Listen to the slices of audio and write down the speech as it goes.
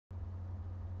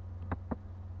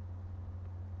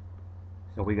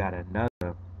So we got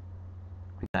another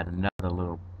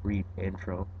little brief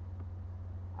intro.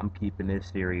 I'm keeping this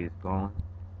series going.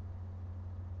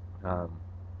 Um,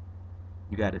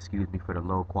 you gotta excuse me for the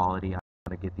low quality. I'm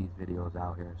trying to get these videos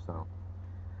out here, so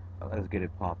let's get it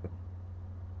popping.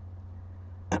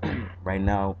 Right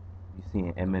now, you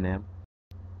seeing Eminem.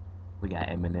 We got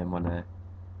Eminem on the.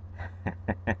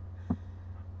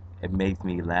 It makes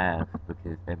me laugh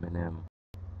because Eminem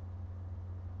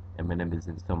is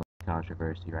in so much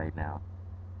controversy right now.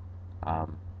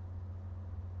 Um,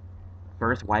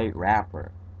 First white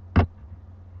rapper.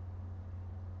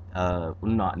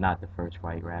 Not the first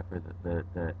white rapper.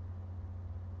 The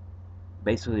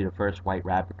basically the first white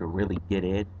rapper to really get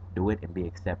in, do it, and be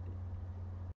accepted.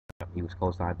 He was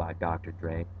co-signed by Dr.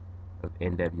 Dre of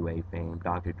NWA fame.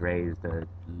 Dr. Dre is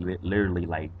literally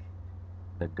like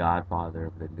the godfather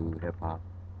of the new hip hop.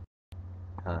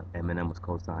 Eminem was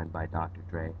co-signed by Dr.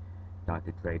 Dre.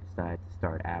 Dr. Dre decided to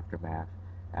start Aftermath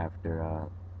after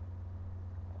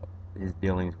his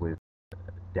dealings with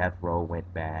Death Row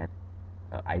went bad.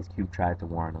 Ice Cube tried to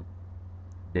warn him.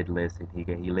 Did listen.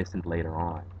 He listened later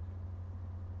on,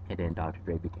 and then Dr.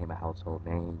 Dre became a household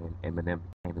name, and Eminem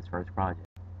became his first project.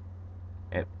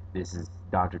 This is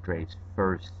Dr. Dre's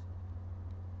first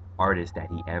artist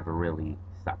that he ever really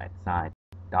signed.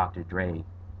 Dr. Dre,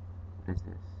 what is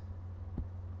this?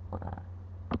 Hold on.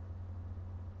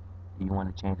 Do you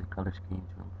want to change the color scheme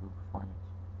to improve performance?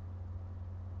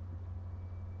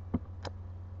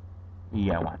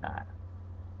 Yeah, why not?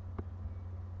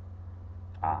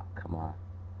 Ah, come on.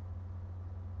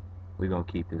 We're gonna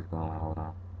keep this going. Hold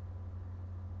on.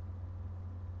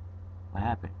 What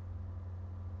happened?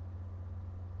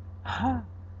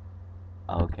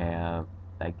 Okay,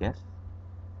 I guess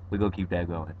we're gonna keep that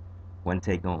going. One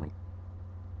take only.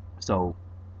 So,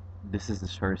 this is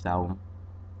his first album.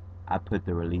 I put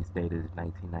the release date as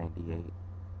 1998.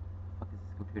 What the fuck is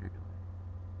this computer doing?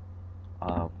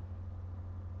 Um,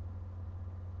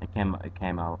 it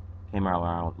came out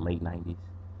around late 90s.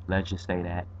 Let's just say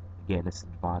that. Again, this is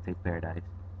Devontae's Paradise.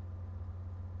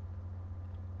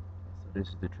 So this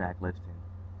is the track listing.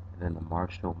 And then the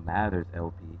Marshall Mathers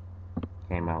LP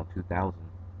came out in 2000.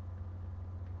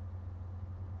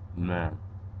 Man,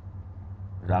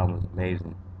 this album was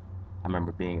amazing. I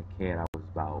remember being a kid. I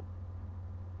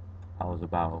was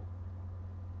about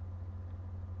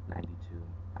 92.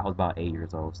 I was about 8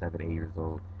 years old, 7, 8 years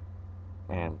old,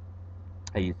 and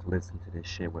I used to listen to this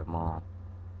shit with mom.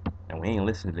 And we ain't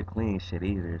listening to the clean shit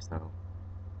either, so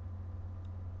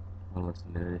I'm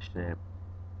listening to this shit.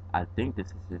 I think this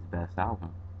is his best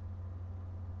album.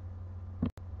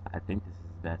 I think this is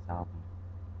his best album.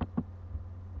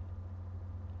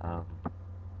 Um,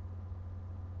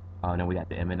 oh, and then we got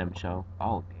the Eminem show.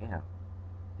 Oh, damn.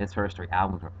 His first 3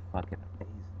 albums were fucking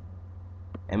amazing.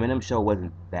 Eminem show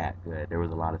wasn't that good. There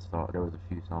was a lot of there was a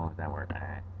few songs that were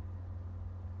bad.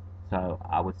 So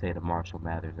I would say the Marshall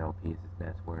Mathers LP is his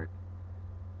best work.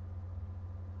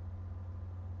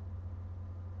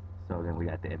 So then we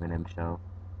got the Eminem show.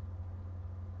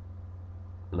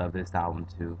 Love this album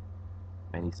too.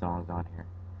 Many songs on here.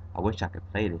 I wish I could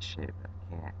play this shit, but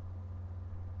I can't.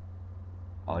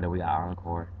 Oh, then we got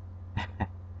Encore.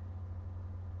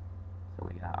 So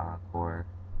we got Encore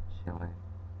chilling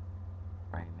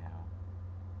right now.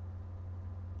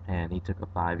 And he took a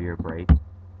 5-year break.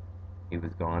 He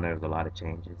was gone. There was a lot of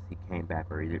changes. He came back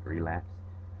or relapsed.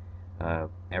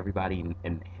 Everybody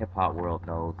in the hip hop world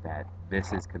knows that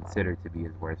this is considered to be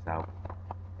his worst album.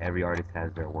 Every artist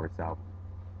has their worst album.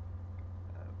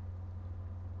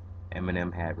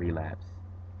 Eminem had relapse.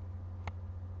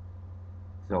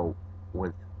 So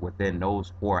within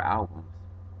those 4 albums,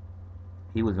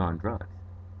 he was on drugs.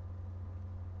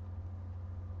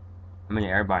 I mean,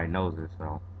 everybody knows this,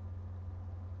 so.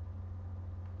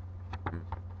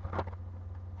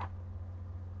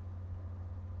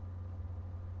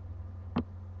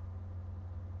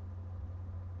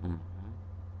 Mm-hmm.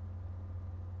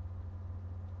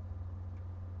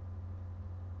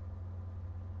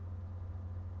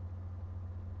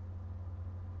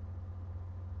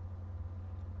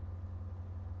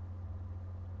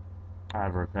 I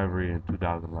have recovery in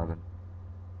 2011.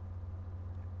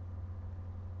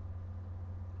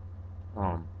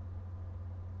 Um,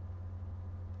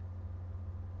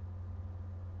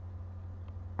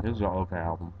 this is an okay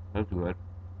album. It's good.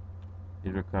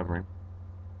 He's recovering.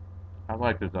 I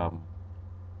like this album.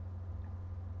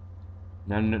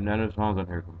 None of the songs on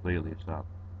here completely suck.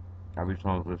 Every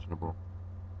song is listenable.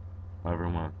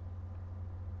 Everyone.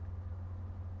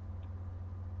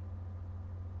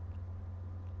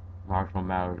 Marshall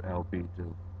Mathers LP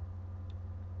too.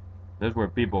 This is where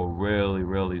people really,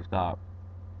 really stop.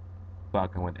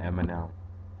 fucking with Eminem.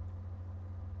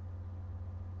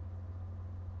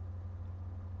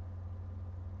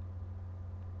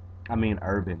 I mean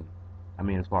urban. I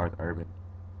mean as far as urban.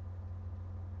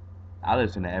 I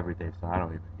listen to everything, so I don't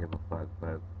even give a fuck.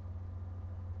 But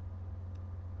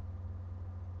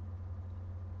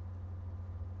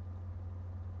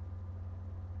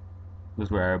this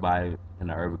is where everybody in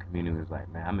the urban community was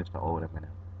like, man, I miss the old Eminem.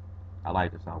 I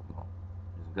like this album.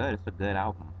 It's good. It's a good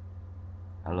album.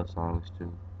 I love songs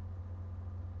too.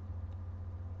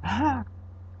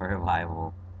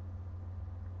 Revival.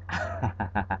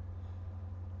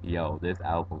 Yo, this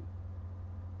album.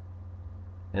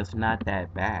 It's not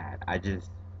that bad. I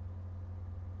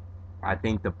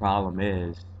think the problem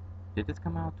is, did this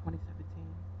come out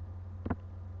 2017?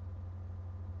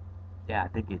 Yeah, I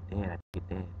think it did. I think it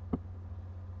did.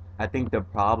 I think the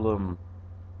problem,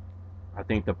 I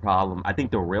think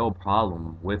the real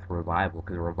problem with Revival,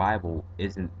 because Revival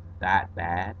isn't that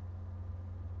bad.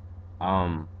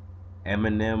 Um,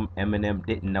 Eminem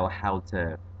didn't know how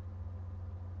to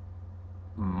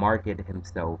market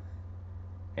himself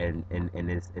in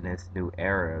this new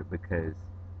era because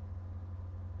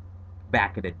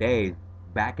back in the day,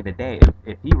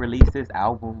 if he released this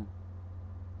album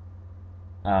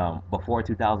before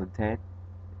 2010,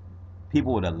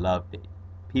 people would have loved it.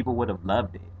 People would have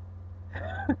loved it.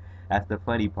 That's the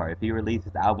funny part. If he released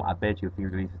his album, I bet you if he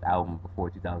released his album before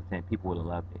 2010, people would have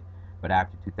loved it. But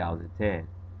after 2010,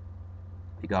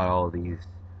 you got all these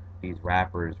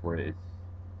rappers where it's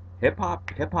hip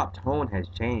hop tone has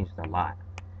changed a lot,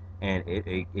 and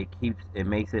it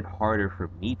makes it harder for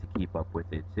me to keep up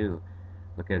with it too,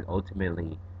 because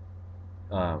ultimately,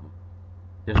 um,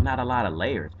 there's not a lot of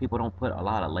layers. People don't put a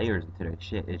lot of layers into their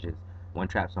shit. It's just one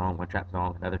trap song, another trap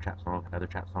song, another trap song, another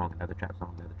trap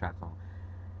song, another trap song.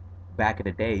 Back in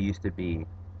the day, it used to be,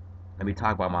 let me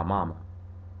talk about my mama.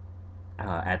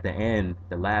 At the end,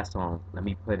 the last song, let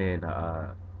me put in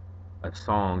a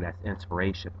song that's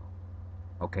inspirational.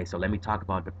 Okay, so let me talk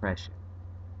about depression.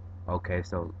 Okay,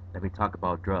 so let me talk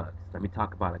about drugs. Let me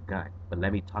talk about a gun, but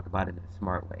let me talk about it in a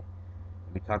smart way.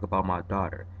 Let me talk about my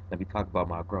daughter. Let me talk about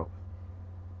my growth.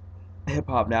 Hip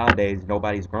hop nowadays,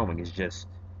 nobody's growing. It's just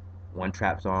one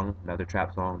trap song, another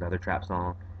trap song, another trap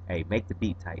song. Hey, make the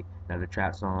beat tight. Another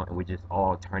trap song, and we're just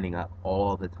all turning up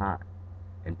all the time.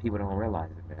 And people don't realize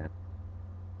it, man.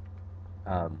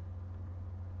 Um,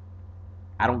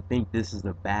 I don't think this is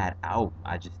a bad album.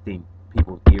 I just think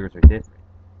people's ears are different.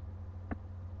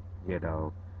 You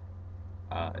know,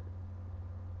 uh,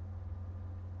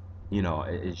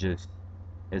 it's just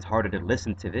it's harder to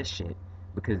listen to this shit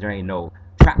because there ain't no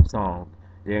trap song,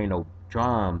 there ain't no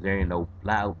drums, there ain't no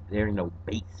loud, there ain't no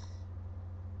bass.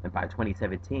 And by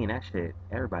 2017, that shit,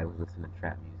 everybody was listening to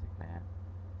trap music, man.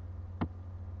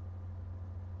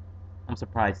 I'm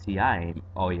surprised Ti ain't.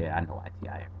 Oh yeah, I know why Ti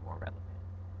ain't more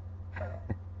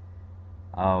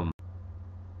relevant.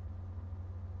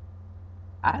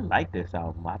 I like this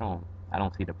album. I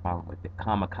don't see the problem with it.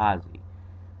 Kamikaze.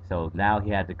 So now he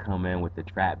had to come in with the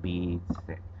trap beats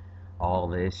and all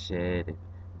this shit and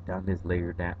done his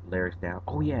lyrics down.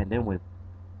 Oh yeah, and then with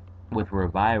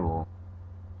Revival,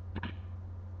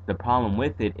 the problem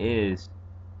with it is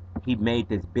he made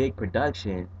this big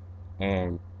production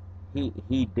and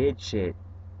he did shit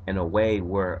in a way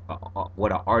where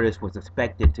what an artist was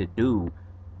expected to do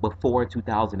before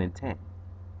 2010.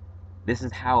 This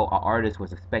is how an artist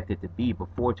was expected to be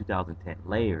before 2010.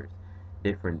 Layers,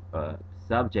 different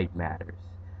subject matters,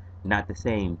 not the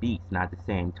same beats, not the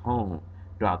same tone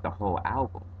throughout the whole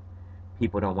album.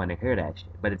 People don't want to hear that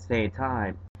shit. But at the same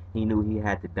time, he knew he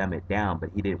had to dumb it down, but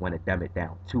he didn't want to dumb it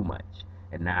down too much.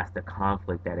 And that's the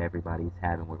conflict that everybody's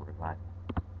having with Revival.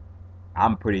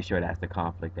 I'm pretty sure that's the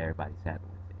conflict that everybody's having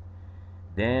with it.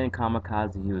 Then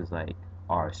Kamikaze, he was like,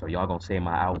 alright, so y'all gonna say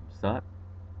my album sucked?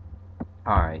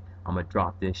 Alright, I'm gonna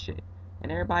drop this shit.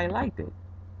 And everybody liked it.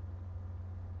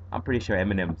 I'm pretty sure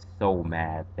Eminem's so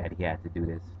mad that he had to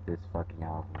do this fucking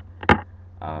album.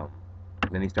 Um,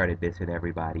 then he started dissing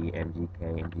everybody.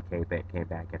 MGK came back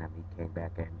at him. He came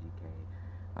back at MGK.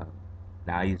 Um,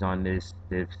 now he's on this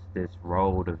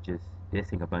road of just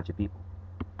dissing a bunch of people,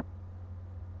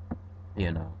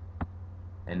 you know.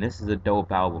 And this is a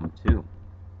dope album too.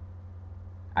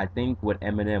 I think what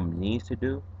Eminem needs to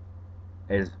do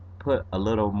is put a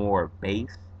little more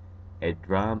bass and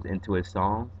drums into his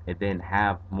songs, and then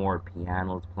have more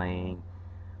pianos playing,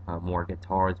 more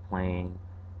guitars playing.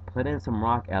 Put in some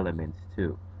rock elements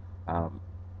too. Um,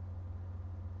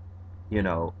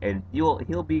 and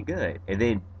he'll be good. And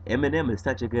then Eminem is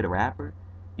such a good rapper.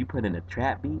 You put in a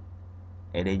trap beat,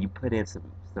 and then you put in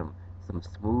some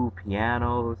smooth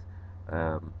pianos,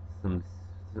 um, some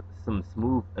some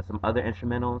smooth, some other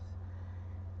instrumentals,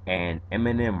 and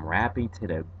Eminem rapping to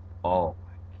the, oh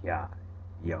my god,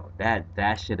 yo,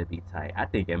 that should be tight. I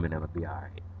think Eminem would be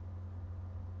alright,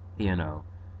 you know.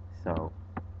 So,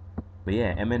 but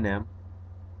yeah, Eminem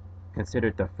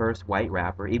considered the first white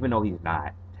rapper, even though he's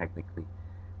not technically,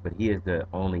 but he is the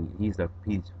only. He's.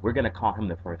 We're gonna call him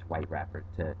the first white rapper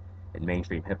to in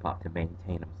mainstream hip hop to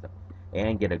maintain himself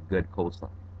and get a good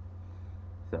coastline.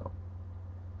 So,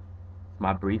 it's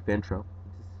my brief intro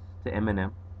to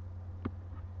Eminem.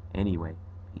 Anyway,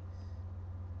 peace.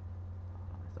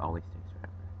 As always.